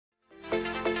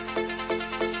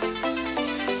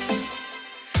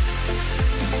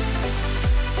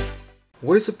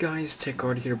What is up guys,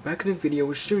 TechGuard here, back in the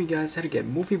video showing you guys how to get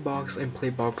Movie Box and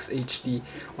PlayBox HD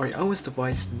on your iOS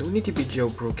device. No need to be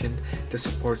jailbroken. This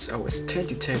supports iOS 10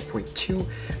 to 10.2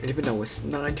 and even iOS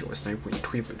 9 to iOS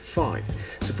 9.3.5.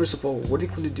 So first of all, what you're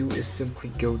going to do is simply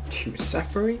go to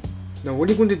Safari. Now what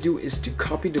you're going to do is to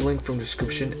copy the link from the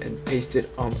description and paste it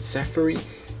on Safari,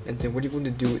 and then what you're going to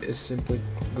do is simply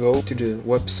go to the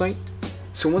website.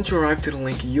 So once you arrive to the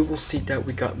link, you will see that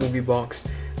we got Movie Box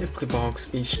and PlayBox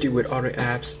HD with other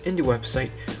apps in the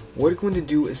website. What you're going to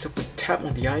do is simply tap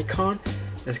on the icon,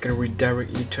 and it's going to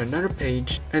redirect you to another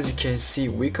page. As you can see,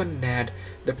 we got an ad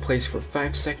that plays for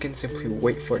 5 seconds. Simply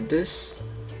wait for this.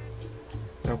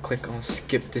 Now click on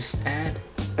skip this ad.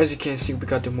 As you can see, we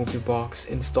got the Movie Box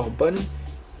install button.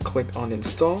 Click on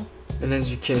install, and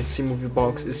as you can see, Movie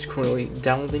Box is currently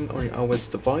downloading on your iOS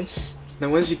device.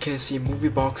 Now as you can see, Movie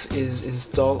Box is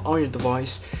installed on your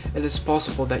device, and it's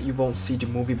possible that you won't see the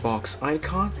Movie Box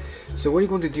icon. So what you're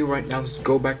going to do right now is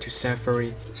go back to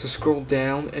Safari. So scroll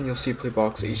down and you'll see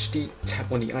PlayBox HD,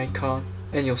 tap on the icon,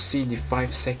 and you'll see the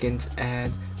 5 seconds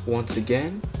ad once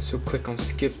again. So click on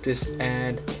skip this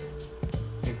ad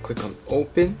and click on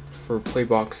open for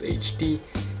PlayBox HD,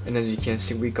 and as you can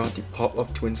see, we got the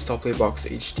pop-up to install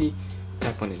PlayBox HD.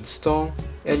 Tap on install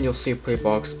and you'll see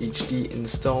PlayBox HD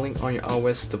installing on your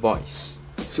iOS device.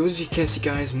 So as you can see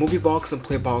guys, Movie Box and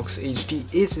PlayBox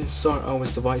HD is installed on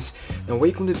iOS device. Now what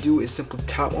you're going to do is simply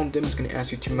tap on them. It's going to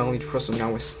ask you to manually trust on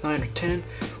iOS 9 or 10.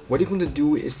 What you're going to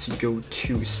do is to go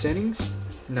to settings.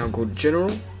 Now go to general.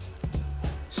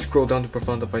 Scroll down to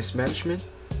profile device management.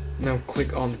 Now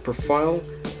click on profile.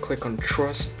 Click on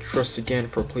trust again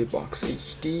for PlayBox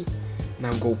HD.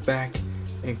 Now go back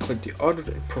and click the other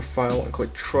profile and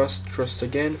click trust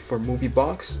again for Movie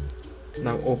Box.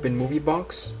 Now open Movie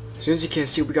Box. So as you can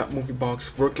see, we got Movie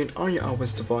Box working on your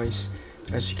iOS device.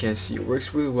 As you can see, it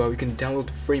works really well. You can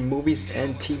download free movies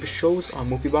and TV shows on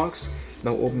Movie Box.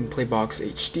 Now open PlayBox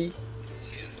HD.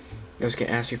 Now it's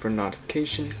gonna ask you for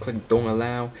notification. Click don't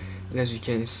allow, and as you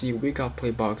can see, we got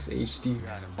PlayBox HD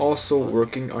also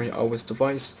working on your iOS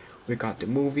device. We got the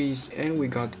movies and we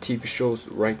got the TV shows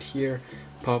right here.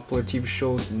 Popular TV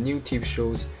shows, new TV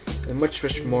shows, and much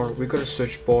more. We're gonna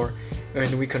search bar,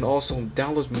 and we can also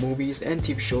download movies and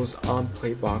TV shows on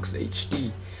PlayBox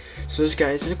HD. So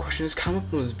guys, any questions, comment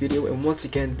below this video, and once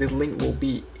again, the link will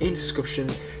be in the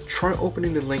description. Try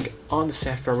opening the link on the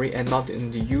Safari and not in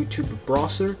the YouTube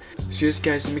browser. So yes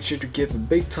guys, make sure to give a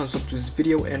big thumbs up to this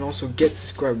video and also get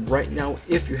subscribed right now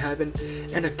if you haven't,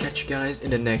 and I'll catch you guys in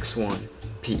the next one.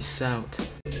 Peace out.